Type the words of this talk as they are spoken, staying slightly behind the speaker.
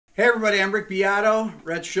Hey everybody, I'm Rick Beato,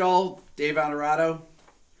 Red Shull, Dave Honorato.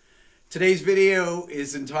 Today's video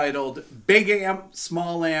is entitled Big Amp,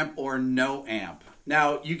 Small Amp, or No Amp.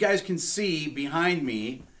 Now, you guys can see behind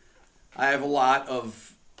me, I have a lot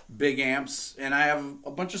of big amps, and I have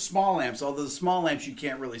a bunch of small amps, although the small amps you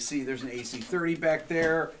can't really see. There's an AC30 back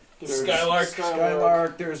there. There's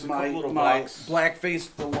Skylark. There's my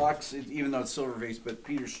Blackface Deluxe, even though it's silver face, but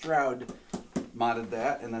Peter Stroud modded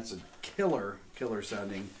that, and that's a killer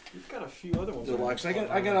sounding. You've got a few other ones. Deluxe. I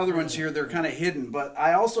got other ones here. They're kind of hidden, but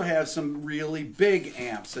I also have some really big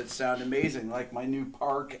amps that sound amazing, like my new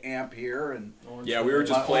Park amp here. And yeah, we were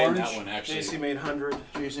just playing that one actually. JCM 800.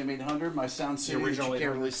 JCM 800. My Sound City, which you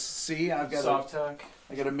can't really see. I've got Soft-Tech.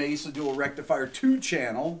 I got a Mesa Dual Rectifier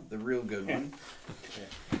 2-channel, the real good one,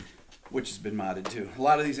 which has been modded too. A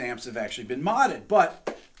lot of these amps have actually been modded,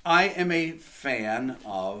 but I am a fan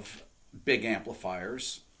of big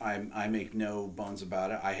amplifiers. I make no bones about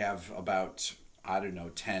it. I have about, I don't know,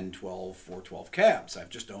 10, 12, 412 cabs. I've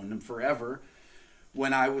just owned them forever.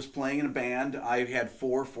 When I was playing in a band, I had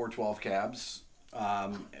 4 412 cabs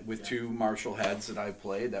with 2 Marshall heads that I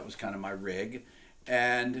played. That was kind of my rig.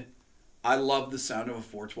 And I love the sound of a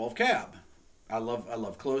 412 cab. I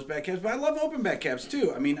love closed back cabs, but I love open back cabs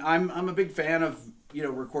too. I mean, I'm a big fan of, you know,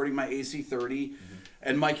 recording my AC30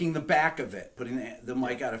 and miking the back of it, putting the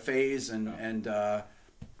mic out of phase, and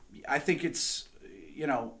I think it's, you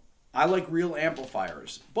know, I like real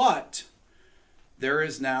amplifiers, but there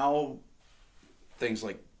is now things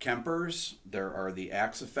like Kempers. There are the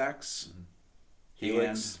Axe-Fx,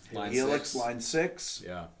 Helix, Line 6.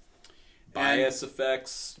 Yeah. Bias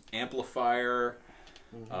effects, amplifier.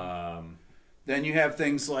 Then you have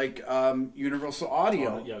things like Universal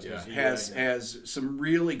Audio has some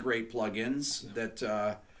really great plugins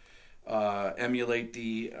that emulate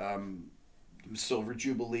the Silver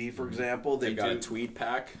Jubilee, for example. They got a Tweed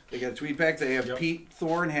pack. They got a Tweed pack. They have Pete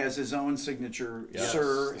Thorne has his own signature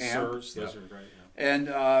Suhr amp. Those are great, and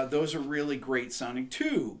those are really great sounding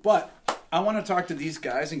too. But I want to talk to these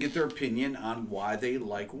guys and get their opinion on why they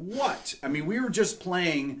like what. I mean, we were just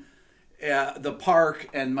playing the Park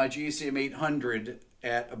and my GCM 800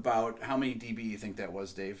 at about, how many dB do you think that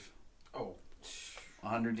was, Dave? Oh,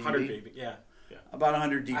 100 dB? 100 dB, yeah. About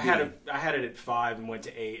 100 dB. I had it at 5 and went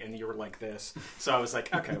to 8, and you were like this. So I was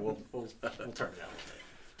like, okay, we'll turn it down.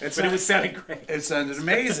 But it was sounding great. It sounded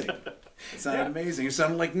amazing. It sounded amazing. It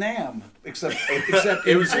sounded like Nam, except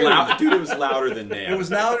it was loud, dude. It was louder than Nam. It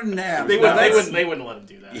was louder than Nam. They wouldn't let him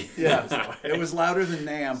do that. Yeah, it was louder than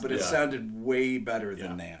Nam, but it sounded way better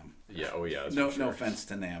than Nam. Yeah. Oh yeah. No offense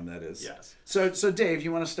to Nam, that is. Yes. So Dave,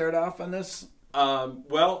 you want to start off on this?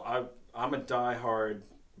 Well, I'm a diehard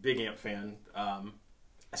big amp fan.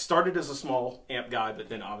 I started as a small amp guy, but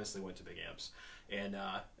then obviously went to big amps. And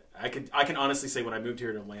I can honestly say when I moved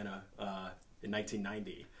here to Atlanta in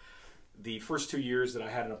 1990, the first 2 years that I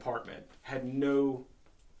had an apartment had no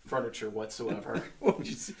furniture whatsoever.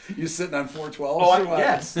 You sitting on 412s? Oh,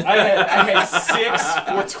 yes. I had 6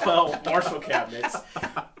 412 Marshall cabinets,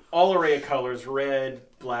 all array of colors: red,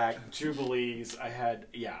 black, Jubilees. I had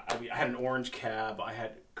an orange cab. I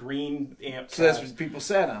had green amp. So that's what people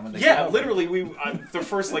said on when they literally the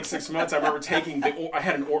first like 6 months I remember taking I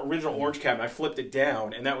had an original orange cab and I flipped it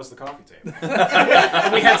down and that was the coffee table.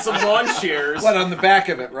 And we had some lawn chairs. What, on the back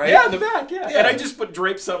of it, right? Yeah, on the back, yeah. And I just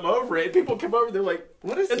draped something over it and people come over, they're like,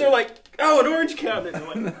 what is it? And they're like, oh, an orange cabinet. And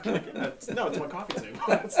I'm like, no, it's my coffee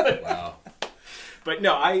table. Wow. But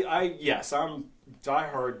no, I'm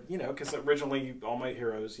diehard, you know, because originally all my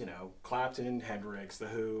heroes, you know, Clapton, Hendrix, The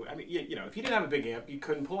Who. I mean, you know, if you didn't have a big amp, you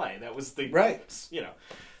couldn't play. That was the you know.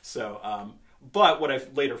 So, but what I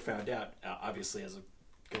later found out, obviously, as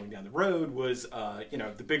going down the road, was you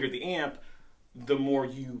know, the bigger the amp, the more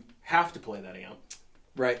you have to play that amp.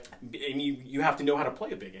 Right. And you have to know how to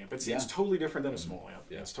play a big amp. It's totally different than a small amp.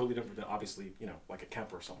 Yeah. It's totally different than, obviously, you know, like a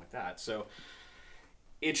Kemper or something like that. So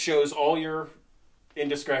it shows all your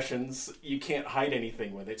indiscretions. You can't hide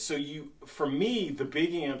anything with it. So for me, the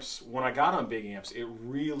big amps, when I got on big amps, it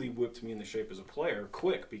really whipped me in the shape as a player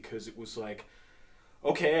quick, because it was like,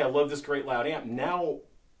 okay, I love this great loud amp. Now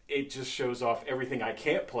it just shows off everything I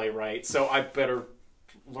can't play right. So I better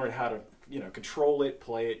learn how to, you know, control it,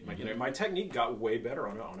 play it. You know, my technique got way better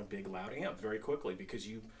on a big loud amp very quickly, because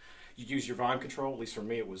you use your volume control. At least for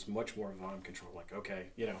me, it was much more volume control. Like, okay,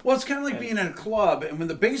 you know. Well, it's kind of like being in a club, and when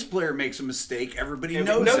the bass player makes a mistake, everybody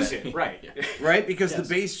knows it. Right. Right? Because the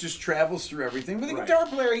bass just travels through everything. With a guitar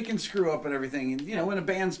player, he can screw up and everything. And, you know, when a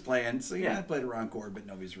band's playing, so I played a wrong chord, but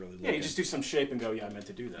nobody's really looking. Yeah, you just do some shape and go, yeah, I meant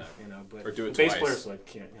to do that, you know. But or do it bass twice. players like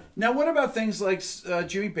can't. Yeah. Now, what about things like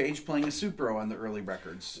Jimmy Page playing a Supro on the early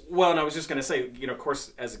records? Well, and I was just going to say, you know, of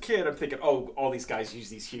course, as a kid, I'm thinking, oh, all these guys use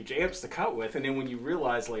these huge amps to cut with, and then when you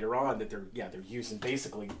realize later on that they're using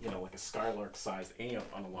basically, you know, like a Skylark-sized amp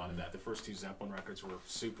on a lot of that. The first two Zeppelin records were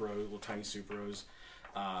Supro, little tiny Supros.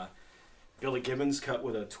 Billy Gibbons cut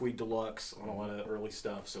with a Tweed Deluxe on a lot of the early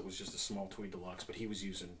stuff, so it was just a small Tweed Deluxe, but he was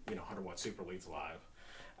using, you know, 100-watt super leads live.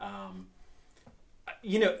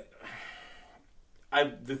 You know,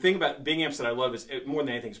 the thing about big amps that I love is, more than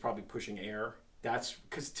anything, is probably pushing air. That's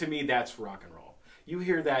because to me that's rock and roll. You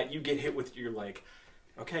hear that, you get hit with, you're like,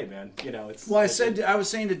 okay, man, you know, it's. Well, I was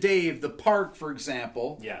saying to Dave, the Park, for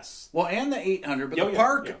example. Yes. Well, and the 800,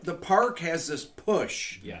 but the Park has this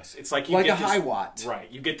push. Yes, it's like a Hiwatt.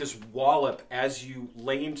 Right, you get this wallop as you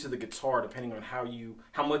lay into the guitar, depending on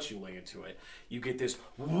how much you lay into it. You get this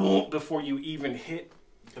whoop before you even hit.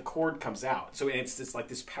 The chord comes out, so it's like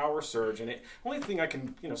this power surge, and the only thing I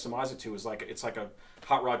can surmise it to is like it's like a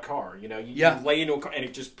hot rod car. You know, you lay into a car and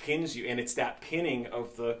it just pins you, and it's that pinning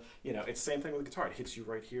of the it's the same thing with the guitar. It hits you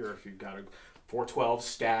right here if you've got a 412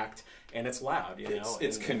 stacked, and it's loud.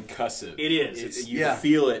 It's concussive. It is. You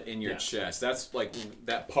feel it in your chest. That's like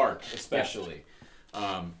that Park, especially.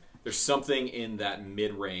 Yeah. There's something in that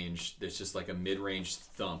mid range that's just like a mid range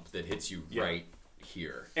thump that hits you right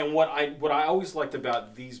here. And what I always liked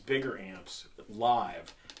about these bigger amps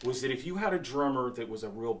live was that if you had a drummer that was a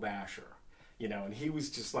real basher, and he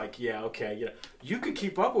was just like, you could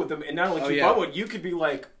keep up with them, and not only keep up with, you could be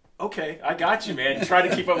like, okay, I got you, man. Try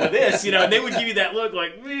to keep up with this, and they would give you that look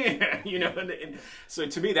like, man, and so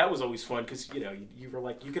to me that was always fun because you were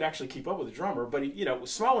like, you could actually keep up with the drummer, but with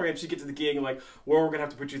smaller amps you get to the gig and like, well, we're gonna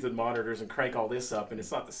have to put you through the monitors and crank all this up, and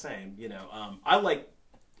it's not the same,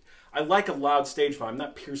 I like a loud stage volume,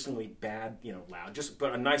 not piercingly bad, loud,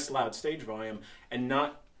 but a nice loud stage volume and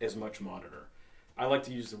not as much monitor. I like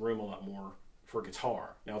to use the room a lot more for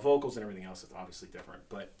guitar. Now, vocals and everything else is obviously different,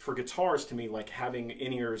 but for guitars, to me, like having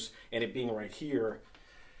in-ears and it being right here,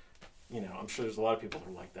 I'm sure there's a lot of people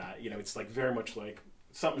who are like that. It's like very much like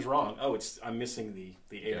something's wrong. Oh, I'm missing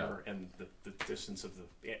the air and the distance of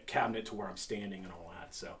the cabinet to where I'm standing and all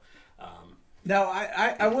that. So. Now,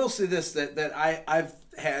 I will say this, that I've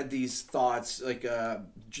had these thoughts, like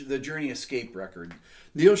the Journey Escape record.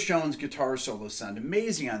 Neil Schoen's guitar solos sound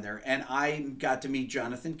amazing on there, and I got to meet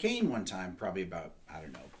Jonathan Cain one time, probably about,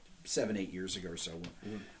 7-8 years ago or so.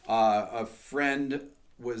 Mm-hmm. A friend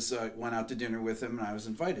went out to dinner with him, and I was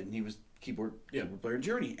invited, and he was keyboard player in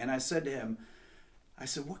Journey. And I said to him,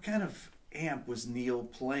 what kind of amp was Neil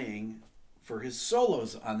playing for his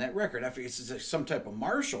solos on that record? I figured it's some type of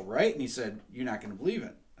Marshall, right? And he said, you're not going to believe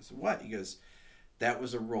it. I said, what? He goes, that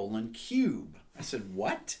was a Roland Cube. I said,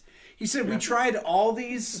 what? He said, we tried all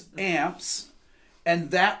these amps, and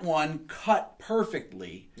that one cut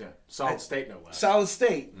perfectly. Yeah, solid state, no less. Solid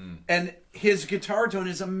state. Mm. And his guitar tone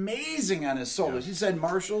is amazing on his solos. Yeah. He said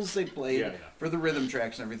Marshalls they played for the rhythm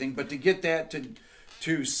tracks and everything, but to get that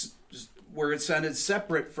to where it sounded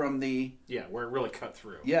separate from the where it really cut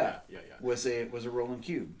through. Was a Roland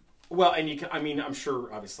Cube. Well, and I'm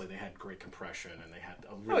sure obviously they had great compression and they had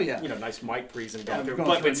a really, nice mic pre's and down through,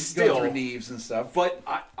 but still going through Neves and stuff. But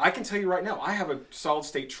I can tell you right now, I have a solid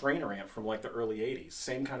state trainer amp from like the early '80s.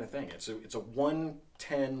 Same kind of thing. It's a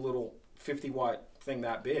 110 little 50-watt thing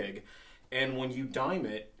that big, and when you dime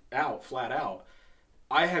it out flat out.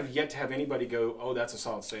 I have yet to have anybody go, oh, that's a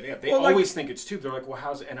solid state amp. They always think it's tube. They're like, well,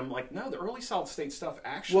 how's it? And I'm like, no, the early solid state stuff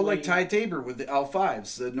actually. Well, like Ty Tabor with the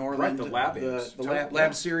L5s, the Norland, the Lab,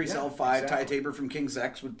 Lab Series L5. Exactly. Ty Tabor from King's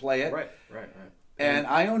X would play it. Right. And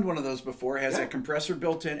I owned one of those before. It has a compressor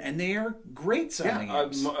built in, and they are great sounding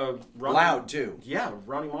amps. Loud too. Yeah,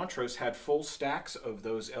 Ronnie Montrose had full stacks of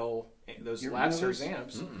those Lab Series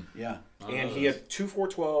amps. Mm-mm. Yeah, and he had two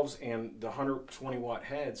 412s and the 120-watt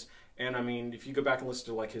heads. And I mean, if you go back and listen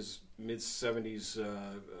to like his mid '70s,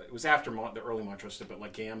 it was after the early Montrose stuff, but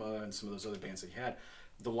like Gamma and some of those other bands that he had,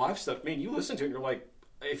 the live stuff. Man, you listen to it, and you're like,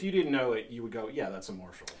 if you didn't know it, you would go, yeah, that's a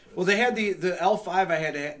Marshall. Well, they had the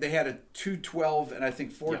L5. They had a 212 and I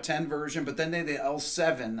think 410 version, but then they had the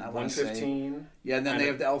L7. 115. Yeah, and then they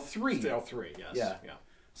have the L3. The L3, yes. Yeah.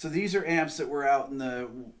 So these are amps that were out in the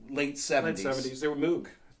late '70s. Late '70s. They were Moog.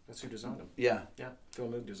 That's who designed them. Yeah. Phil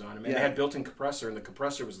Moog designed them. And they had built-in compressor, and the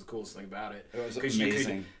compressor was the coolest thing about it. It was amazing. You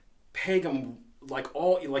could peg them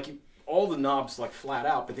all all the knobs like flat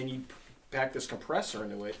out, but then you pack this compressor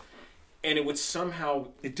into it, and it would somehow...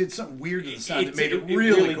 It did something weird to the sound. It made it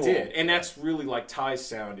really cool. Did. And that's really like Ty's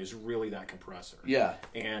sound is really that compressor. Yeah.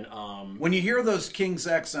 And when you hear those King's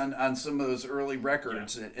X on some of those early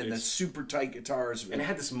records and the super tight guitars. And it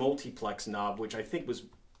had this multiplex knob, which I think was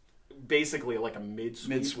basically like a mid-sweep.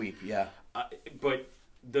 Mid-sweep, yeah. But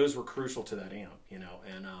those were crucial to that amp, you know,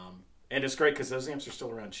 and it's great because those amps are still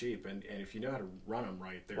around cheap, and if you know how to run them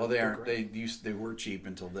right, they aren't. They were cheap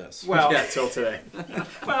until this. Well, yeah, till today.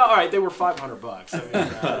 Well, all right, they were $500.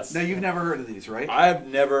 I mean, no, you've never heard of these, right? I've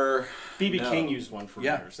never. BB King used one for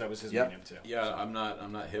years. That was his main amp too. Yeah, I'm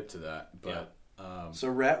not hip to that, but. So,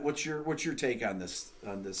 Rhett, what's your take on this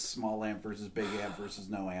small amp versus big amp versus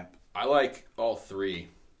no amp? I like all three.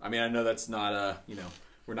 I mean, I know that's not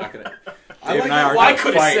we're not gonna. I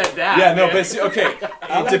could have said that. Yeah, no, but okay.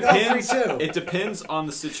 It depends. It depends on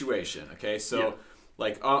the situation. Okay, so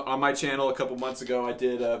like on my channel a couple months ago, I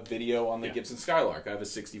did a video on the Gibson Skylark. I have a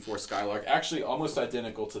 '64 Skylark, actually almost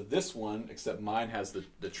identical to this one, except mine has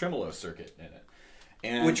the tremolo circuit in it,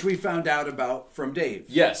 and which we found out about from Dave.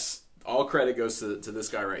 Yes. All credit goes to this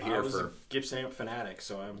guy right here. I was a Gibson amp fanatic,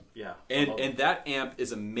 so And that amp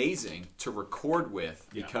is amazing to record with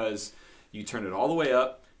because you turn it all the way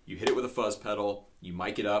up, you hit it with a fuzz pedal, you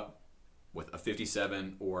mic it up with a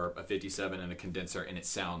 57 or a 57 and a condenser, and it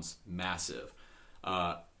sounds massive.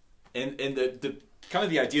 And the kind of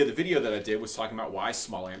the idea of the video that I did was talking about why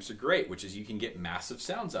small amps are great, which is you can get massive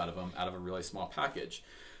sounds out of them out of a really small package.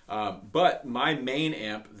 But my main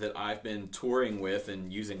amp that I've been touring with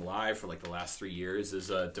and using live for like the last 3 years is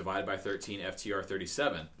a Divided by 13 FTR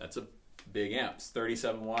 37. That's a big amp. It's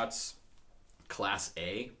 37 watts, Class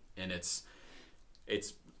A, and it's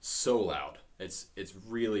so loud. It's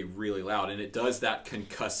really, really loud, and it does that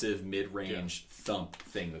concussive mid-range thump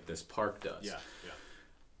thing that this Park does. Yeah.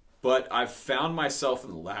 But I've found myself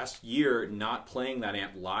in the last year not playing that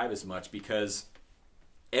amp live as much because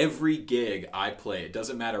every gig I play, it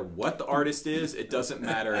doesn't matter what the artist is, it doesn't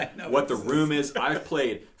matter what the room is. I've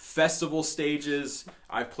played festival stages,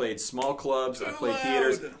 I've played small clubs, I've played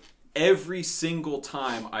theaters. Every single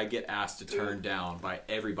time I get asked to turn down by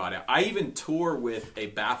everybody. I even tour with a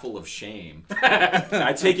baffle of shame.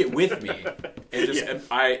 I take it with me and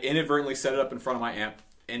I inadvertently set it up in front of my amp,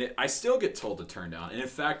 and I still get told to turn down. And in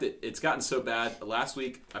fact, it's gotten so bad. Last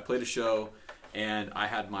week I played a show and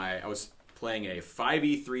I was playing a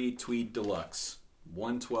 5E3 Tweed Deluxe,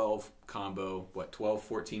 112 combo, 12,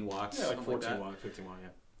 14 watts? Yeah, like 14 watt, 15 watt, yeah.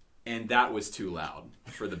 And that was too loud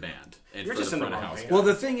for the band and You're for just the in front the of wrong house. band. Well,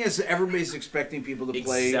 the thing is, everybody's expecting people to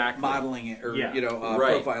play modeling or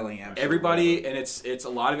profiling amps. Everybody, and it's a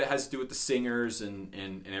lot of it has to do with the singers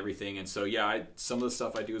and everything. And so some of the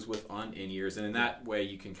stuff I do is with on in-ears, and in that way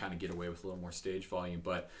you can kind of get away with a little more stage volume.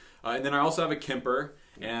 But and then I also have a Kemper,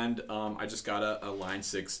 and I just got a Line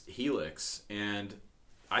 6 Helix, and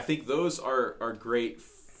I think those are great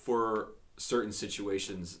for certain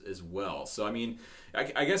situations as well. So I mean,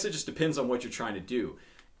 I guess it just depends on what you're trying to do.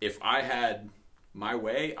 If I had my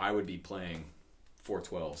way, I would be playing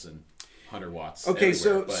 412s and 100 watts. Okay,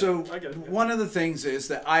 so it. One of the things is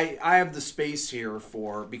that I have the space here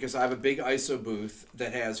because I have a big ISO booth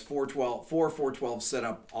that has 412 set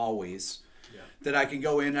up always. That I can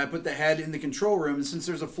go in, I put the head in the control room, and since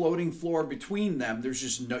there's a floating floor between them, there's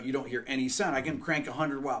just you don't hear any sound. I can crank a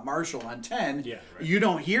 100-watt Marshall on 10, you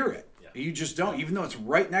don't hear it. You just don't, even though it's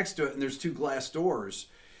right next to it and there's two glass doors.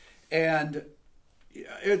 And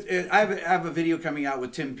I have a video coming out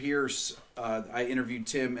with Tim Pierce. I interviewed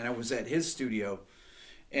Tim, and I was at his studio,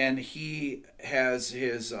 and he has an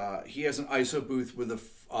ISO booth with a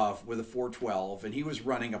 412, and he was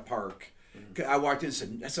running a Park. I walked in and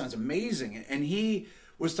said, "That sounds amazing," and he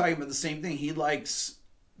was talking about the same thing. He likes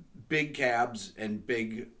big cabs and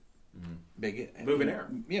big moving air.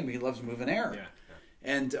 Yeah, he loves moving air. Yeah.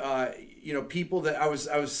 And people that I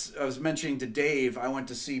was mentioning to Dave, I went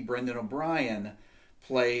to see Brendan O'Brien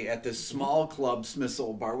play at this small club,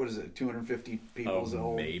 Smithsonian Bar. What is it? 250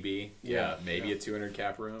 people. Maybe. Maybe a 200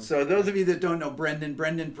 cap room. So those of you that don't know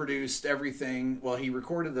Brendan produced everything. Well, he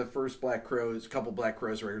recorded the first couple Black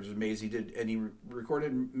Crowes records. It was amazing. He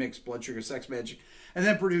recorded and mixed Blood Sugar Sex Magic, and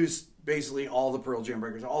then produced basically all the Pearl Jam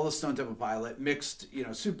records, all the Stone Temple Pilot, mixed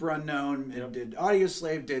Super Unknown, and did Audio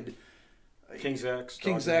Slave, did King's X,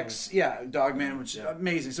 Dogman, which is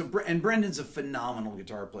amazing. So, and Brendan's a phenomenal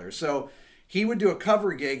guitar player. So he would do a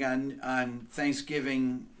cover gig on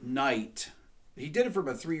Thanksgiving night. He did it for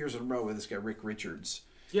about 3 years in a row with this guy Rick Richards.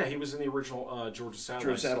 Yeah, he was in the original Georgia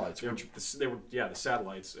Satellites. They were the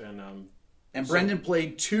Satellites, and And Brendan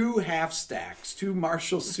played 2 half stacks, 2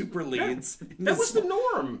 Marshall super leads. That was the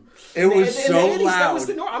norm. It was so loud. That was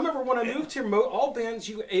the norm. I remember when I moved here, all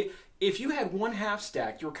bands, if you had 1 half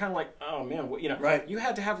stack, you were kind of like, oh man, right. You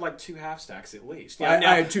had to have like 2 half stacks at least.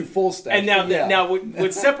 I had 2 full stacks. And now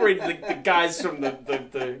what separated the guys from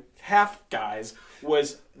the half guys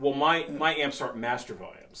was, well, my amps aren't master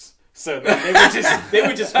volumes. So they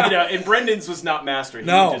would just and Brendan's was not master. He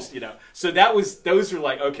would just, so those were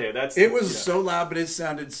like, okay, that's. It was so loud, but it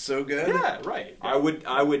sounded so good. Yeah, right. I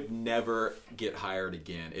would never get hired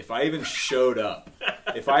again. If I even showed up,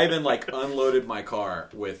 if I even like unloaded my car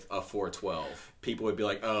with a 412, people would be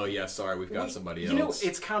like, oh yeah, sorry, we've got somebody else.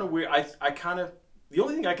 It's kind of weird. I kind of, the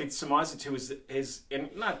only thing I could surmise it to is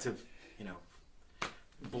and not to,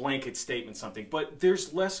 blanket statement something, but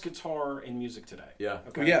there's less guitar in music today. Yeah.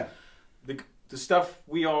 Okay. Yeah. The stuff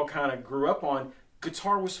we all kind of grew up on,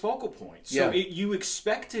 guitar was focal point. So you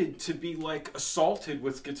expected to be like assaulted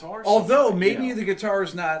with guitar. Although maybe the guitar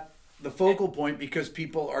is not the focal point because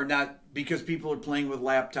people are playing with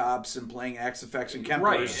laptops and playing Axe-Fx and Kempers.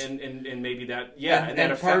 Right, and maybe that and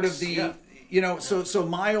that part of the so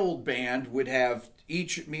my old band would have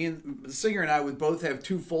me and the singer and I would both have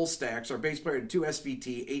 2 full stacks. Our bass player had 2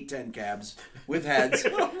 SVT 810 cabs with heads,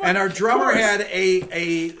 and our drummer had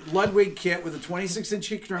a Ludwig kit with a 26-inch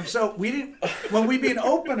kick drum. So we didn't when we'd be an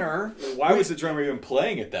opener. Why was the drummer even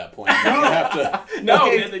playing at that point?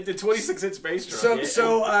 The 26-inch bass drum.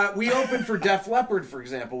 So we opened for Def Leppard, for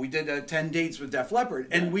example. We did 10 dates with Def Leppard,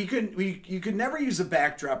 and you could never use a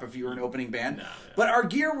backdrop if you were an opening band. No. But our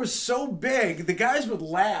gear was so big, the guys would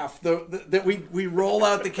laugh that we roll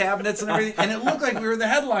out the cabinets and everything, and it looked like we were the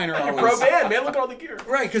headliner always. Pro band, man, look at all the gear.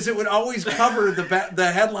 Right, because it would always cover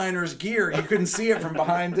the headliner's gear. You couldn't see it from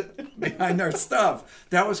behind our stuff.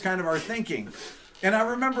 That was kind of our thinking. And I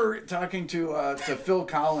remember talking to Phil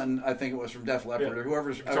Collin, I think it was from Def Leppard or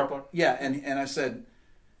whoever's guitar player. And I said,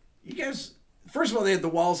 you guys. First of all, they had the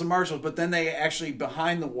walls of Marshalls, but then they actually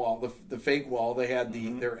behind the wall, the fake wall, they had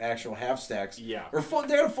their actual half stacks. Yeah,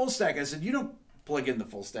 they had a full stack. I said, you don't plug in the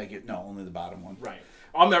full stack. No, only the bottom one. Right.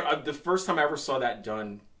 The first time I ever saw that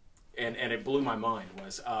done, and it blew my mind,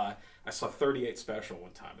 was I saw 38 Special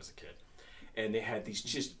one time as a kid, and they had these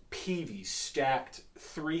just PVs stacked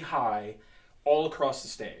 3 high all across the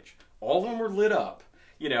stage. All of them were lit up,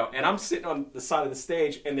 and I'm sitting on the side of the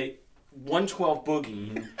stage, and they 112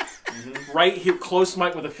 Boogie. Right here, close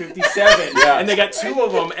mic with a 57, and they got 2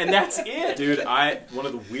 of them, and that's it. Dude, one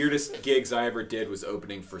of the weirdest gigs I ever did was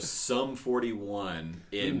opening for Sum 41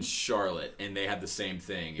 in Charlotte, and they had the same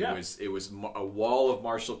thing. Yeah. It was a wall of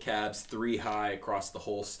Marshall cabs, 3 high across the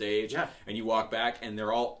whole stage, and you walk back, and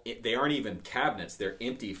they aren't even cabinets; they're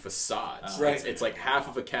empty facades. Right, it's like half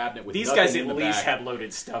of a cabinet with these nothing guys in at the least back. had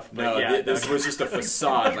loaded stuff. But no, this was just a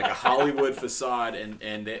facade, like a Hollywood facade,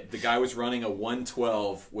 and the guy was running a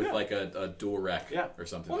 112 with like a dual rec or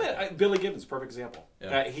something. Well, man, Billy Gibbons, perfect example.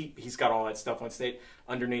 Yeah. He's got all that stuff on stage.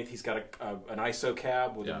 Underneath, he's got an ISO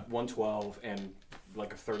cab with a 112 and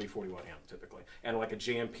like a 30-40 watt amp typically, and like a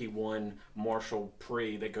JMP1 Marshall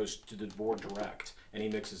pre that goes to the board direct, and he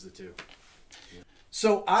mixes the 2.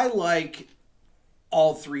 So I like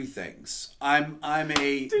all 3 things. I'm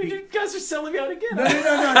a dude. You guys are selling me out again.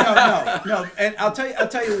 No. And I'll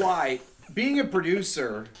tell you why. Being a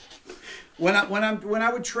producer. When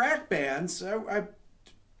I would track bands, I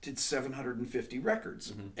did 750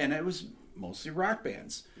 records, and it was mostly rock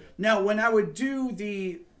bands. Yeah. Now, when I would do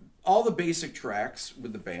all the basic tracks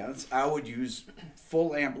with the bands, I would use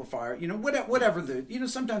full amplifier. Whatever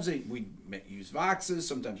sometimes we use Voxes,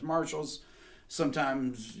 sometimes Marshalls,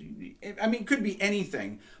 sometimes it could be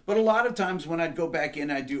anything. But a lot of times when I'd go back in,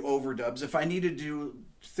 I'd do overdubs. If I needed to do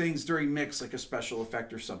things during mix, like a special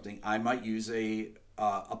effect or something, I might use a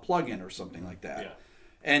plug-in or something like that,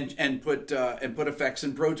 and put effects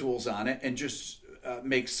and Pro Tools on it, and just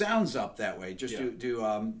make sounds up that way. Just you'd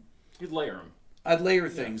layer them. I'd layer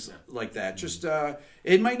things like that. Just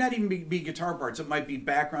it might not even be guitar parts. It might be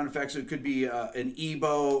background effects. It could be an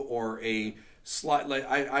EBO or a slide. Like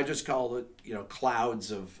I just call it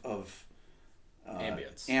clouds of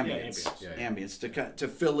ambience to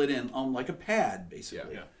fill it in on like a pad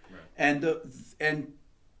basically. And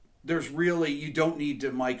there's really, you don't need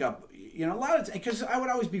to mic up, a lot of, because I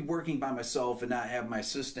would always be working by myself and not have my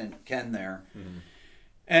assistant Ken there,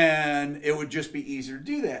 and it would just be easier to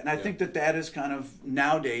do that. And I think that is kind of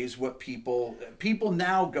nowadays what people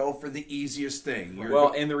now go for the easiest thing.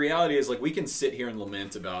 Well, and the reality is, like, we can sit here and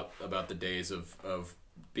lament about the days of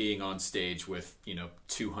being on stage with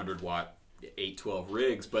 200 watt 812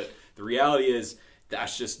 rigs, but the reality is,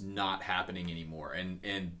 that's just not happening anymore. And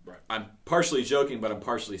Right. I'm partially joking, but I'm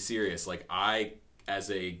partially serious. Like I, as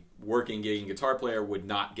a working gigging guitar player, would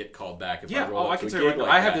not get called back if I rolled I up to can a tell you gig right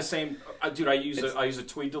now, like I have that. the same, dude. I use a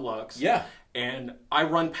Tweed Deluxe. Yeah. And I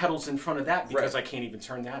run pedals in front of that because Right. I can't even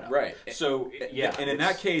turn that up. Right. So yeah. And in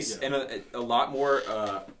that case, and a lot more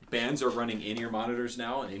bands are running in-ear monitors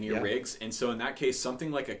now and in-ear rigs, and so in that case,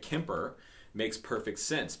 something like a Kemper makes perfect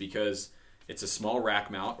sense because it's a small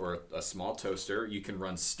rack mount or a small toaster. You can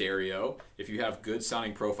run stereo if you have good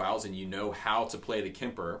sounding profiles and you know how to play the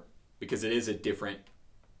Kemper, because it is a different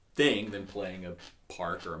thing than playing a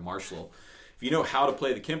Park or a Marshall. If you know how to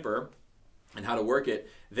play the Kemper and how to work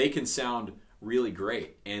it, they can sound really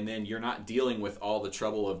great. And then you're not dealing with all the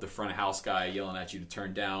trouble of the front of house guy yelling at you to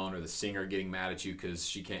turn down, or the singer getting mad at you because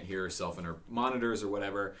she can't hear herself in her monitors or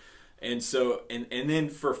whatever. And so, and then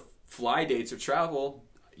for fly dates or travel,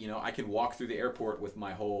 you know, I can walk through the airport with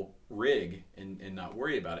my whole rig and not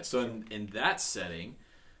worry about it. So in that setting,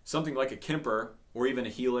 something like a Kemper or even a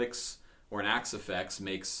Helix or an Axe-Fx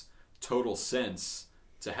makes total sense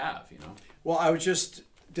to have, you know. Well, I was just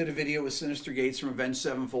did a video with Sinister Gates from Avenged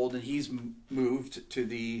Sevenfold, and he's moved to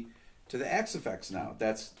the Axe-Fx now.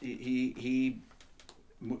 That's he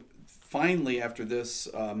finally, after this,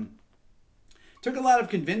 took a lot of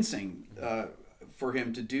convincing for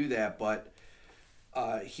him to do that, but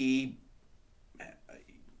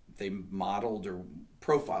they modeled or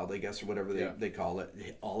profiled, I guess, or whatever they call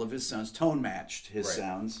it, all of his sounds, tone matched his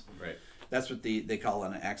sounds. Right. That's what they call it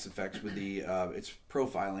on an Axe-Fx with the it's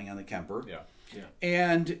profiling on the Kemper. Yeah. Yeah.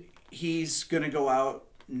 And he's going to go out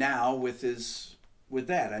now with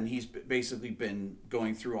that, and he's basically been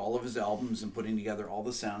going through all of his albums and putting together all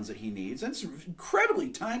the sounds that he needs. And it's incredibly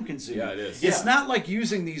time consuming. Yeah, it is. It's not like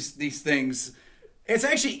using these things. It's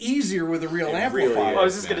actually easier with a real amplifier. really Well, I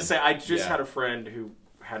was just man. going to say, I just Yeah. had a friend who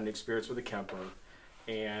had an experience with a Kemper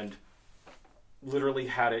and literally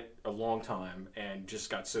had it a long time and just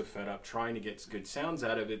got so fed up trying to get good sounds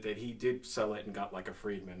out of it that he did sell it and got like a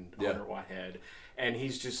Friedman 100-watt head. And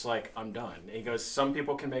he's just like, I'm done. And he goes, some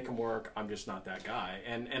people can make them work. I'm just not that guy.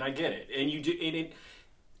 And I get it. And you do,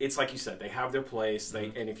 it's like you said, they have their place.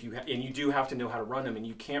 They and if you and you do have to know how to run them, and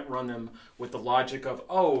you can't run them with the logic of,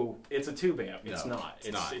 oh, it's a tube amp. It's not.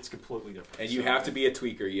 It's completely different. And you have to be a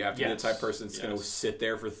tweaker. You have to be the type of person that's going to Yes. sit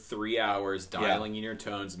there for 3 hours dialing in your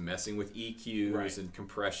tones, messing with EQs and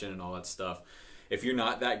compression and all that stuff. If you're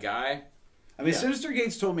not that guy, I mean, Sinister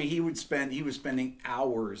Gates told me he was spending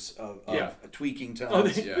hours of tweaking tones. Oh,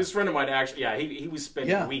 this friend of mine actually, he was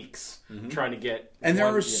spending weeks trying to get. And there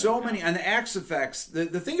are so many on the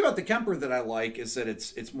Axe-Fx. The thing about the Kemper that I like is that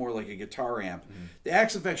it's more like a guitar amp. The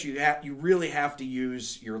Axe-Fx you really have to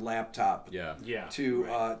use your laptop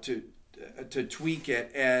to tweak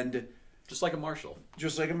it, and just like a Marshall.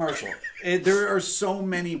 Just like a Marshall. There are so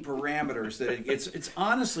many parameters that it's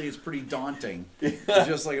honestly it's pretty daunting.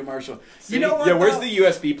 Just like a Marshall. You know what? Yeah, where's the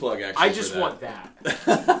USB plug actually? I just want that.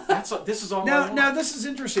 This is all. Now this is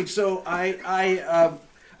interesting. So it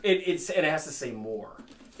has to say more.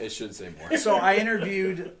 It should say more. So I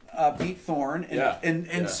interviewed Pete Thorne,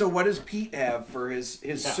 and so what does Pete have for his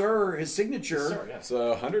Suhr, his signature? Suhr, It's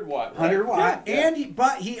a 100-watt. 100-watt, and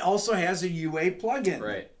but he also has a UA plug-in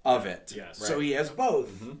of it. Yes. So he has both.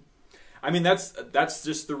 I mean, that's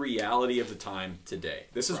just the reality of the time today.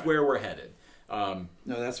 This is where we're headed. No,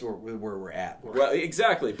 that's where we're at. Well,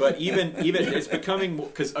 exactly. But even it's becoming more,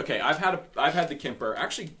 because I've had the Kemper. I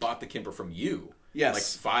actually bought the Kemper from you. Yes. Like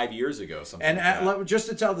 5 years ago, something And like that. just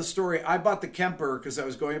to tell the story, I bought the Kemper because I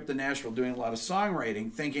was going up to Nashville doing a lot of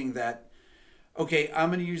songwriting, thinking that, okay, I'm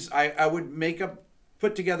going to use, I would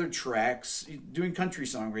put together tracks, doing country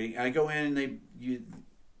songwriting. I go in and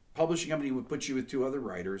publishing company would put you with 2 other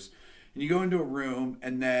writers, and you go into a room,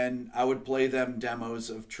 and then I would play them demos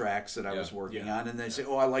of tracks that I was working on, and they say,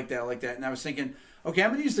 oh, I like that, I like that. And I was thinking, okay, I'm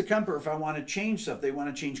going to use the Kemper if I want to change stuff. They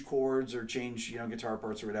want to change chords or change, guitar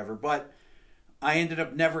parts or whatever, but I ended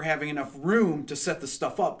up never having enough room to set the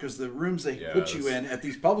stuff up because the rooms they put you in at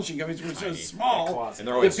these publishing companies were so small. And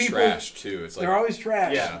they're always trashed, too. It's like, they're always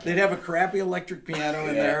trashed. Yeah. They'd have a crappy electric piano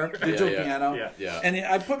in there, digital piano. Yeah. And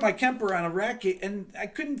I put my Kemper on a rack, and I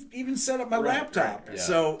couldn't even set up my laptop. Right.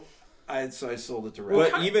 So I sold it to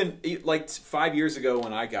Rossetti. But even like 5 years ago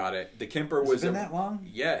when I got it, the Kemper was... Has it been that long?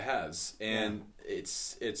 Yeah, it has. And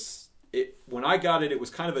when I got it, it was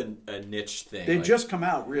kind of a niche thing. They just come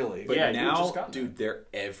out, really. But Yeah, now, dude, they're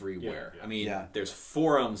everywhere. I mean, there's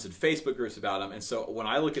forums and Facebook groups about them. And so when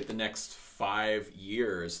I look at the next 5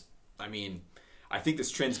 years, I mean, I think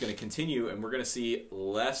this trend's going to continue, and we're going to see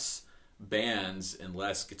less bands and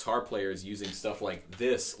less guitar players using stuff like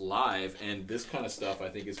this live, and this kind of stuff I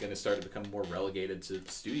think is going to start to become more relegated to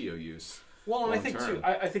studio use. Well, and I think too,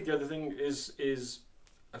 I think the other thing is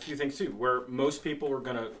a few things too, where most people are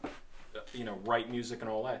going to, you know, write music and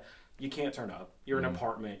all that. You can't turn up. You're in an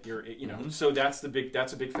apartment. You're, you know, so that's a big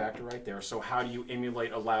factor right there. So how do you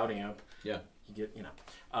emulate a loud amp? Yeah, you get, you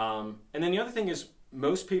know, and then the other thing is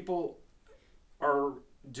most people are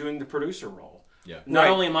doing the producer role. Yeah. Not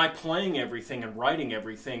only am I playing everything and writing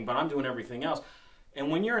everything, but I'm doing everything else. And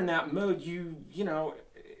when you're in that mode, you know,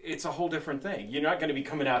 it's a whole different thing. You're not going to be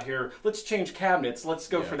coming out here, let's change cabinets, let's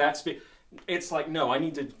go for that speed. It's like, no, I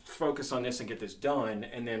need to focus on this and get this done,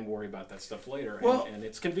 and then worry about that stuff later. Well, and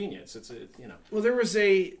it's convenience. It's you know. Well, there was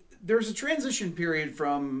a transition period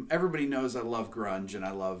from, everybody knows I love grunge and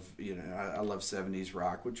I love, you know, I love 70s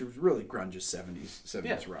rock, which was really grunge is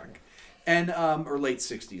 70s rock, and or late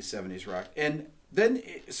 60s 70s rock, and then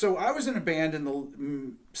so I was in a band in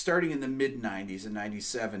the starting in the mid 90s in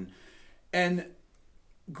 97, and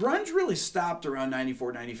grunge really stopped around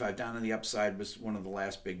 94, 95. Down on the Upside was one of the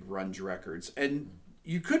last big grunge records. And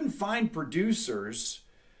you couldn't find producers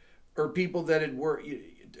or people that had worked,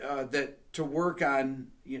 to work on,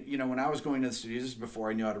 you know, when I was going to the studios, this is before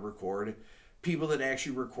I knew how to record, people that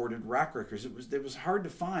actually recorded rock records. It was hard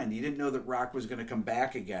to find. You didn't know that rock was going to come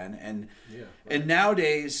back again. And and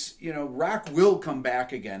nowadays, you know, rock will come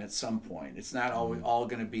back again at some point. It's not always all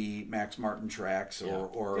going to be Max Martin tracks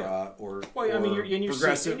or well, I mean, you're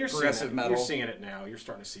progressive metal. You're seeing it now. You're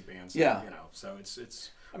starting to see bands. You know, so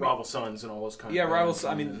it's Rival Sons and all those kinds. Yeah, of Rival.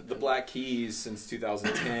 I mean, the Black Keys since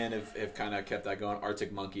 2010 have kind of kept that going.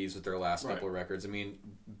 Arctic Monkeys with their last couple of records. I mean,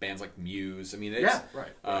 bands like Muse. I mean, it's,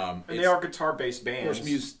 and they are guitar-based bands. Of course,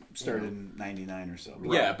 Muse started in '99 or so.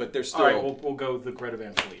 Yeah, but they're still. All right, we'll go the Greta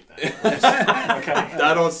Van Fleet then. Okay,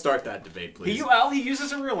 I don't start that debate, please. He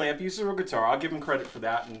uses a real amp, he uses a real guitar. I'll give him credit for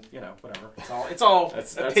that, and you know, whatever. It's all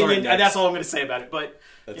that's opinion, and that's all I'm going to say about it. But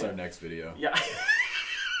that's our next video. Yeah.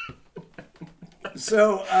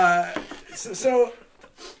 So,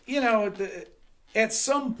 you know, at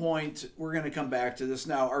some point we're going to come back to this.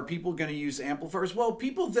 Now, are people going to use amplifiers? Well,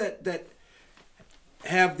 people that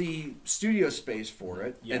have the studio space for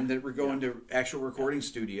it and that we're going to actual recording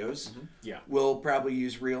studios will probably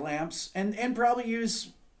use real amps and probably use,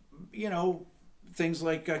 you know, things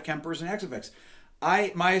like Kempers and Axe-Fx.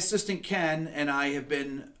 My assistant Ken and I have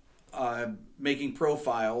been making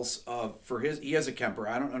profiles for his. He has a Kemper.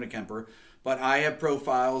 I don't own a Kemper. But I have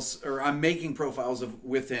profiles, or I'm making profiles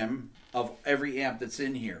with him of every amp that's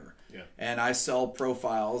in here. Yeah. And I sell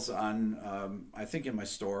profiles on, I think in my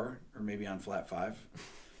store, or maybe on Flat 5.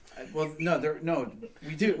 Well, no,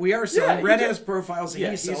 we do. We are selling. Yeah, Red has profiles that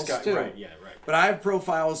he sells too. Right. But I have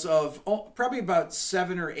profiles of probably about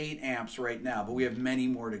 7 or 8 amps right now, but we have many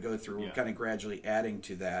more to go through. We're kind of gradually adding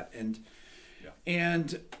to that.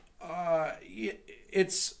 And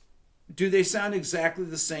it's, do they sound exactly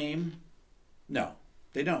the same? No,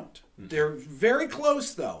 they don't. They're very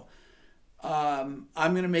close, though. I'm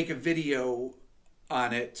going to make a video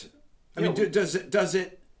on it. I mean, does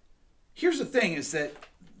it? Here's the thing: is that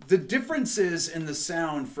the differences in the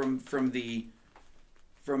sound from the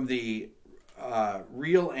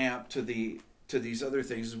real amp to these other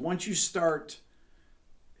things is once you start,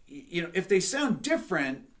 you know, if they sound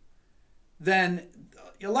different, then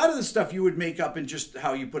a lot of the stuff you would make up in just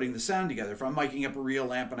how you're putting the sound together. If I'm miking up a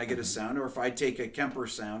real amp and I get a sound, or if I take a Kemper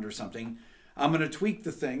sound or something, I'm going to tweak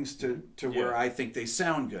the things to where I think they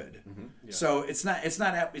sound good. So it's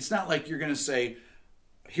not like you're going to say,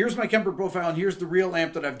 here's my Kemper profile and here's the real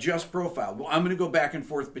amp that I've just profiled. Well, I'm going to go back and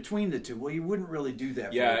forth between the two. Well, you wouldn't really do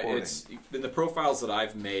that. Yeah, for recording. it's in the profiles that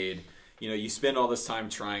I've made. You know, you spend all this time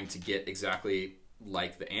trying to get exactly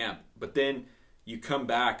like the amp, but then you come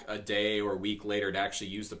back a day or a week later to actually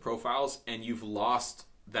use the profiles, and you've lost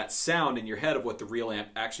that sound in your head of what the real amp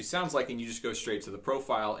actually sounds like, and you just go straight to the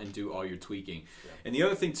profile and do all your tweaking. Yeah. And the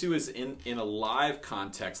other thing, too, is in a live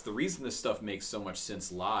context, the reason this stuff makes so much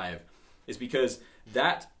sense live is because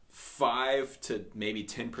that 5 to maybe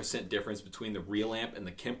 10% difference between the real amp and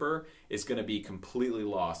the Kemper is going to be completely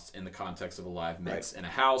lost in the context of a live mix. In a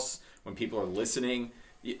house, when people are listening,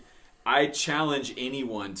 I challenge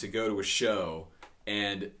anyone to go to a show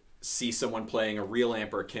and see someone playing a real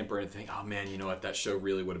amp or a Kemper and think, oh man, you know what, that show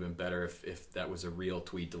really would have been better if that was a real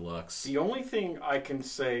Tweed Deluxe. The only thing I can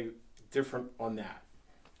say different on that,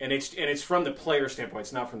 and it's from the player standpoint,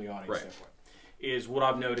 it's not from the audience standpoint, is what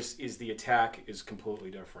I've noticed is the attack is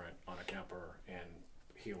completely different on a Kemper and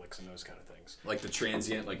Helix and those kind of things. Like the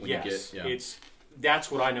transient, like when you get...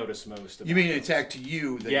 That's what I notice most about. You mean an attack to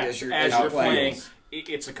you? That as you're playing,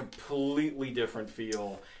 it's a completely different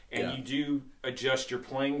feel. and you do adjust your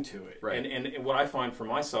playing to it. Right. And what I find for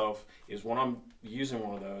myself is when I'm using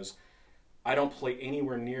one of those, I don't play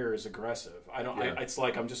anywhere near as aggressive. I don't. Yeah. It's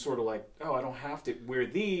like I'm just sort of like, oh, I don't have to. Where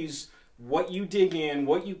these, what you dig in,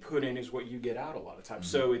 what you put in, is what you get out a lot of times.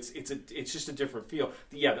 So it's just a different feel.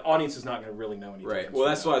 Yeah, the audience is not going to really know any difference. Right. Well,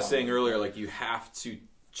 that's what I was saying earlier. Like, you have to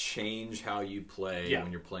change how you play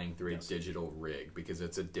when you're playing through a digital rig, because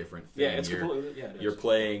it's a different thing. Yeah, it's completely. Yeah, you're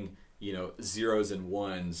playing, you know, zeros and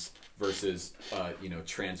ones versus you know,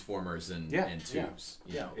 transformers and tubes.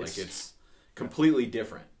 Yeah, like it's completely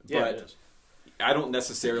different. Yeah, but it is. I don't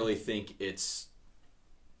necessarily think it's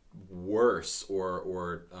worse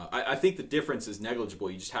or I think the difference is negligible.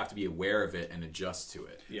 You just have to be aware of it and adjust to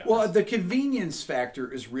it. Yeah. Well, the convenience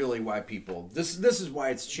factor is really why people this is why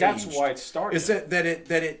it's changed. That's why it started. Is that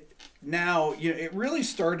it now, you know, it really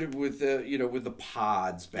started with the, you know, with the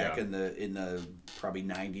pods back in the probably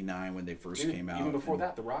 99 when they first came out. Even before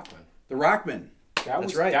that, the Rockman. The Rockman.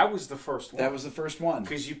 That's right. That was the first one. That was the first one.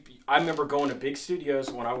 Because I remember going to big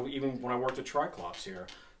studios when I worked at Triclops here.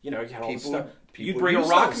 You know, you had all this stuff. You'd bring a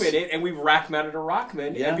Rockman in, and we rack mounted a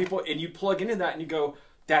Rockman, and you plug into that, and you go,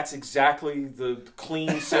 "That's exactly the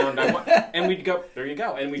clean sound I want." And we'd go, "There you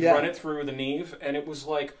go," and we'd run it through the Neve, and it was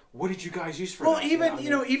like, "What did you guys use for that?"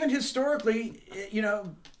 Well, even historically, you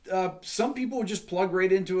know, some people would just plug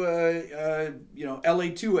right into a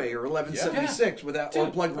LA2A or 1176 without, or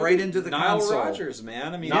plug right into the console. Nile Rodgers,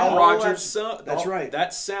 man. I mean, Nile Rodgers. That's right.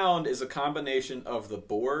 That sound is a combination of the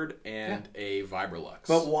board and a Vibrolux.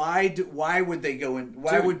 But why would they go in?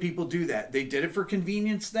 Why would people do that? They did it for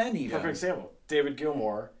convenience then. Even perfect example. David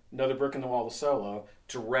Gilmour, Another Brick in the Wall, the solo,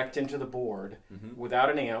 direct into the board without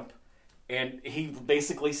an amp. And he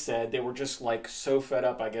basically said they were just like so fed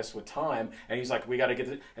up, I guess, with time. And he's like, "We got to get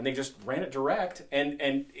it," and they just ran it direct. And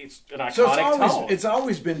it's an iconic tone. It's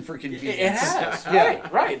always been for convenience. It has,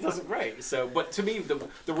 right. It doesn't right. So, but to me, the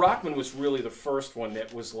Rockman was really the first one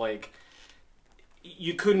that was like,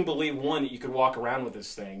 you couldn't believe that you could walk around with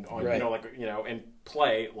this thing on, and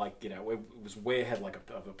play like, it was way ahead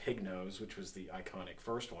of a pig nose, which was the iconic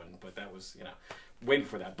first one. But that was, way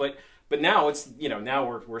before that. But now it's,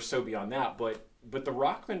 now we're so beyond that. But the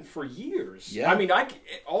Rockman for years. Yeah. I mean,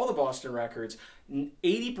 all the Boston records,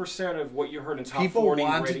 80% of what you heard in top 40. People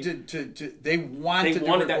wanted they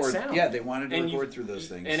wanted that sound. Yeah, they wanted to record through those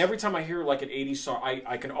things. And every time I hear like an 80s song,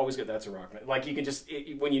 I can always get that's a Rockman. Like you can just,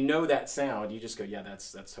 when you know that sound, you just go, yeah,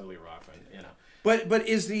 that's totally a Rockman, But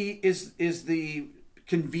is the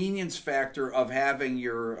convenience factor of having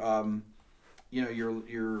your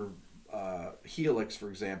Helix, for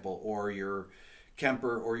example, or your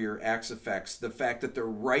Kemper or your Axe-Fx, the fact that they're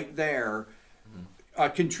right there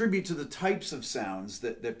contribute to the types of sounds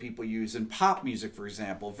that people use in pop music, for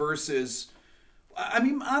example, versus, I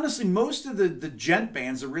mean, honestly, most of the gent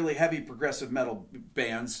bands, the really heavy progressive metal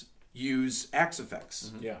bands, use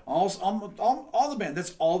Axe-Fx. Yeah. All the band,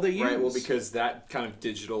 that's all they use. Right, well, because that kind of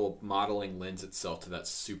digital modeling lends itself to that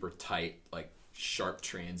super tight, like, sharp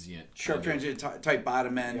transient type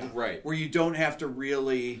bottom end, right, where you don't have to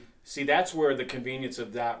really see. That's where the convenience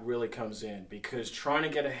of that really comes in, because trying to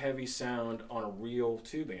get a heavy sound on a real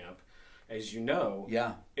tube amp, as you know,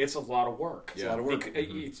 it's a lot of work. It's a lot of work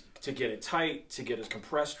to get it tight, to get it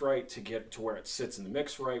compressed right, to get to where it sits in the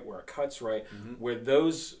mix right, where it cuts right. Where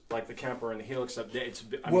those, like the Kemper and the Helix stuff,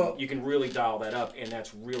 you can really dial that up, and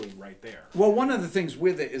that's really right there. Well, one of the things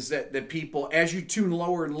with it is that people, as you tune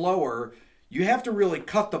lower and lower, you have to really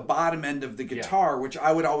cut the bottom end of the guitar, which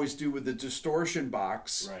I would always do with the distortion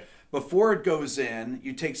box. Right. Before it goes in,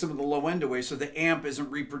 you take some of the low end away so the amp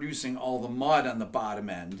isn't reproducing all the mud on the bottom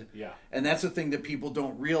end. Yeah. And that's the thing that people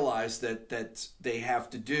don't realize that they have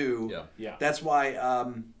to do. Yeah. Yeah. That's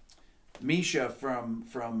why Misha from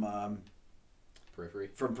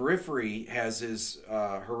Periphery has his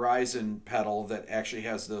Horizon pedal that actually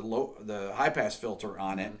has the high pass filter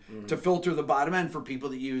on it to filter the bottom end for people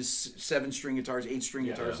that use 7-string guitars, 8-string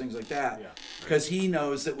guitars, things like that. Because he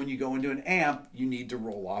knows that when you go into an amp, you need to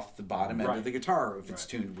roll off the bottom end of the guitar if it's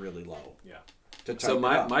tuned really low. Yeah. So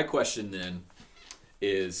my question then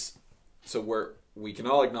is, so we can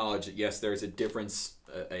all acknowledge that yes, there's a difference,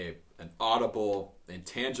 an audible,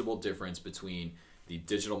 intangible difference between the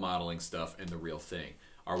digital modeling stuff and the real thing.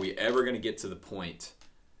 Are we ever going to get to the point,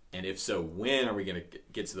 and if so, when are we going to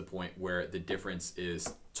get to the point where the difference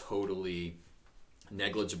is totally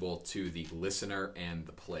negligible to the listener and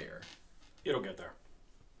the player? It'll get there.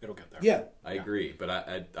 It'll get there. Yeah. I agree, but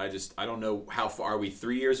I don't know how far. Are we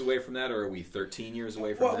 3 years away from that, or are we 13 years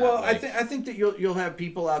away from that? Well, I think that you'll have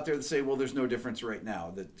people out there that say, well, there's no difference right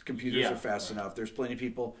now, that computers are fast enough. There's plenty of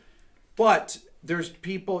people. But there's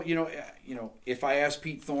people, if I ask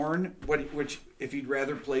Pete Thorne if he'd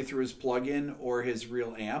rather play through his plug-in or his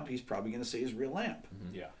real amp, he's probably going to say his real amp.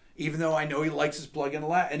 Mm-hmm. Yeah. Even though I know he likes his plug-in a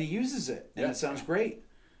lot and he uses it, and it sounds great.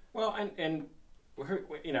 Well, and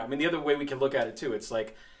I mean, the other way we can look at it too, it's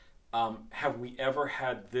like, have we ever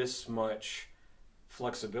had this much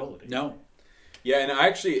flexibility? No. Yeah, and I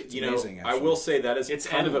actually, amazing, I will say that is it's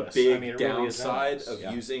kind endless. of a big really downside of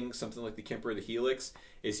using something like the Kemper or the Helix,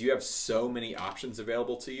 is you have so many options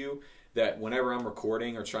available to you that whenever I'm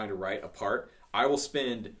recording or trying to write a part, I will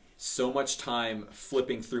spend so much time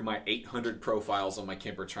flipping through my 800 profiles on my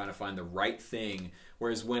Kemper trying to find the right thing.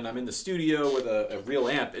 Whereas when I'm in the studio with a real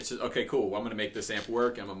amp, it's just, okay, cool, I'm going to make this amp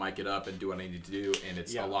work, I'm going to mic it up and do what I need to do, and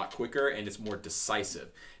it's a lot quicker and it's more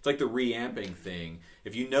decisive. It's like the reamping thing.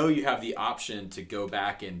 If you know you have the option to go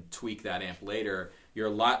back and tweak that amp later, you're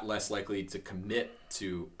a lot less likely to commit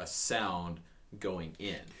to a sound going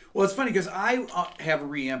in. Well, it's funny because I have a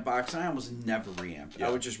reamp box and I almost never reamp. Yeah. I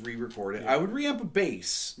would just re-record it. I would reamp a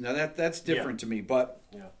bass. Now that's different to me, but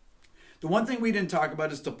the one thing we didn't talk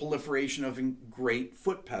about is the proliferation of great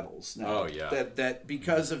foot pedals. Now, that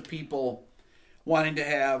because of people wanting to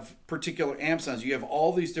have particular amp sounds, you have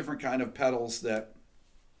all these different kind of pedals that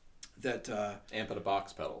amp in a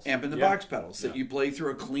box pedals. Amp in the box pedals that you play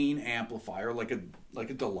through a clean amplifier, like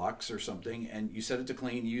a deluxe or something, and you set it to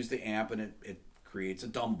clean, you use the amp, and it creates a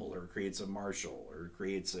Dumble or creates a Marshall or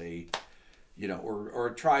creates a, or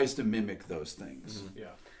it tries to mimic those things. Mm-hmm. Yeah.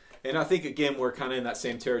 And I think, again, we're kind of in that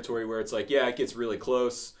same territory where it's like, yeah, it gets really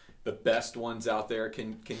close. The best ones out there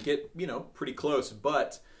can get, pretty close.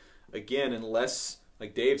 But, again, unless,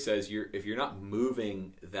 like Dave says, if you're not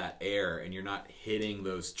moving that air and you're not hitting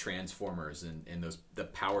those transformers and the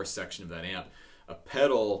power section of that amp, a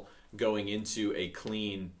pedal going into a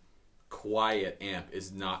clean, quiet amp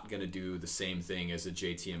is not going to do the same thing as a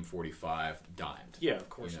JTM 45 dimed. Yeah, of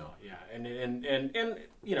course not. Yeah, and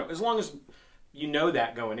as long as you know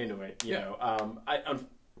that going into it,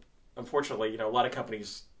 unfortunately, a lot of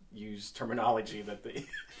companies use terminology that they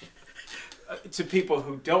to people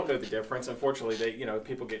who don't know the difference. Unfortunately,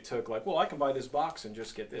 people get took like, well, I can buy this box and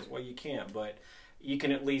just get this. Well, you can't, but you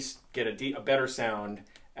can at least get a better sound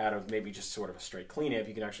out of maybe just sort of a straight clean amp.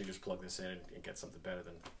 You can actually just plug this in and get something better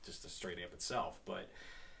than just a straight amp itself. But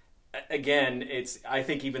again, I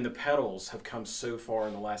think even the pedals have come so far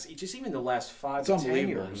in the last 5 to 10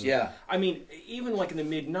 years. Yeah. I mean, even like in the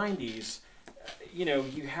mid '90s,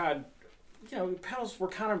 you had, pedals were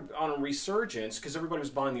kind of on a resurgence because everybody was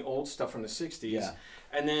buying the old stuff from the '60s,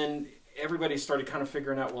 and then everybody started kind of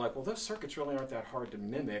figuring out, well, those circuits really aren't that hard to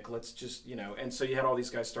mimic. Let's just, and so you had all these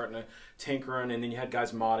guys starting to tinker, and then you had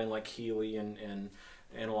guys modding like Healy and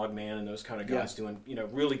Analog Man and those kind of guys doing,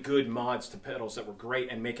 really good mods to pedals that were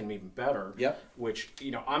great and making them even better. Yep. Which,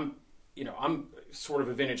 I'm sort of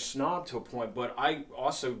a vintage snob to a point, but I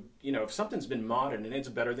also, if something's been modded and it's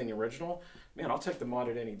better than the original, man, I'll take the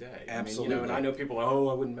modded any day. Absolutely. I mean, and I know people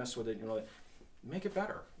are, I wouldn't mess with it, make it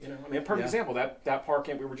better. A perfect example, that Park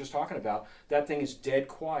amp we were just talking about, that thing is dead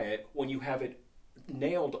quiet when you have it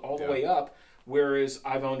nailed all the way up, whereas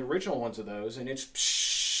I've owned original ones of those and it's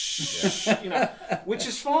which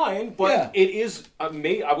is fine, but it is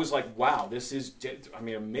amazing. I was like, wow, this is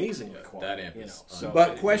amazingly quiet. That amp is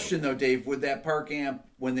but question though, Dave, would that Park amp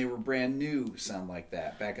when they were brand new sound like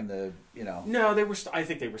that back in the No, they were I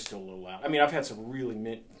think they were still a little loud. I mean, I've had some really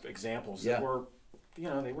mint examples that were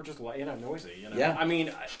they were just noisy. Yeah. I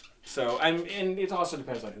mean, and it also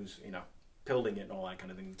depends on who's building it and all that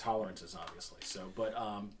kind of thing. The tolerances, obviously. So, but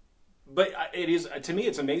it is, to me,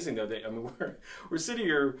 it's amazing though that we're sitting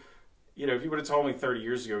here. If you would have told me 30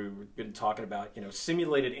 years ago, we would have been talking about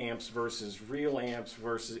simulated amps versus real amps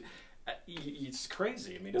versus. It's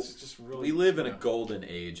crazy. I mean, it's just really. We live in a golden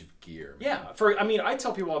age of gear. Man. Yeah. I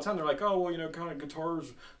tell people all the time, they're like, oh, well, kind of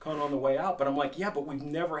guitars kind of on the way out. But I'm like, yeah, but we've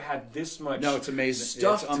never had this much it's amazing.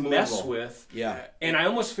 Stuff to mess with. Yeah. And I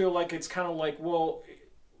almost feel like it's kind of like, well,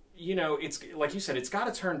 it's like you said, it's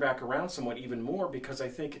got to turn back around somewhat even more because I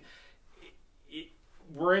think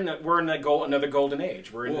we're in another golden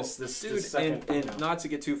age. We're in this second. And not to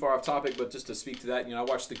get too far off topic, but just to speak to that, I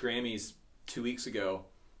watched the Grammys 2 weeks ago.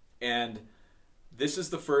 And this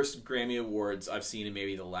is the first Grammy Awards I've seen in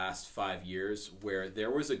maybe the last 5 years where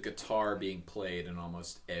there was a guitar being played in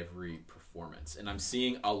almost every performance. And I'm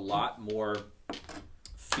seeing a lot more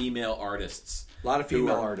female artists. A lot of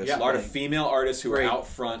female artists. Yeah, a lot of female artists who are out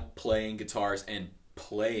front playing guitars and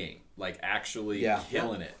playing, like actually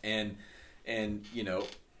killing it. And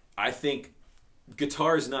I think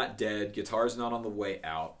guitar is not dead. Guitar is not on the way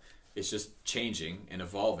out. It's just changing and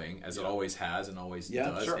evolving as it always has and always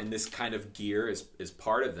does. Sure. And this kind of gear is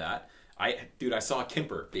part of that. I saw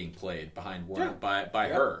Kemper being played behind one by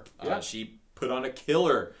her. Yeah. She put on a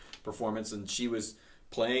killer performance, and she was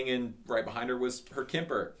playing, and right behind her was her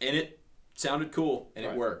Kemper, and it sounded cool, and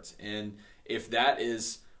it worked. And if that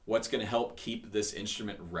is what's going to help keep this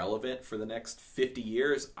instrument relevant for the next 50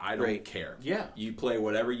 years, I don't care. Yeah. You play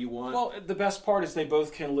whatever you want. Well, the best part is they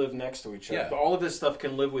both can live next to each other. Yeah. All of this stuff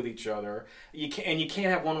can live with each other. You can't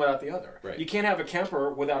have one without the other. Right. You can't have a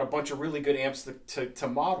Kemper without a bunch of really good amps to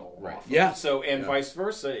model off of. Yeah. So, and vice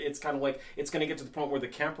versa. It's kind of like, it's going to get to the point where the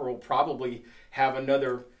Kemper will probably have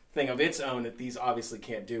another thing of its own that these obviously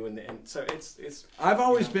can't do, and so it's. I've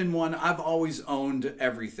always been one. I've always owned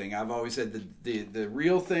everything. I've always had the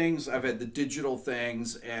real things. I've had the digital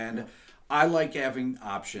things, and I like having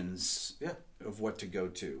options of what to go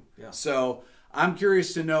to. Yeah. So I'm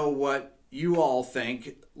curious to know what you all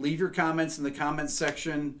think. Leave your comments in the comments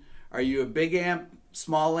section. Are you a big amp,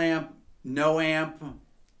 small amp, no amp?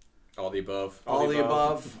 All the above. All the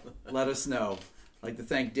above. Let us know. I'd like to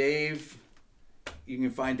thank Dave. You can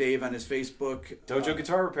find Dave on his Facebook. Dojo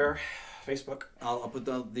Guitar Repair, Facebook. I'll put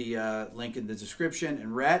the link in the description.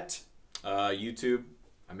 And Rhett? YouTube.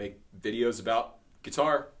 I make videos about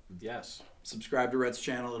guitar. Yes. Subscribe to Rhett's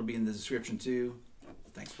channel. It'll be in the description too.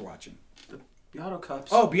 Thanks for watching. The Beato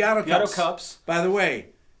Cups. Oh, Beato Cups. Beato Cups. By the way,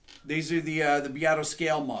 these are the Beato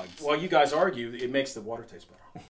scale mugs. While you guys argue, it makes the water taste better.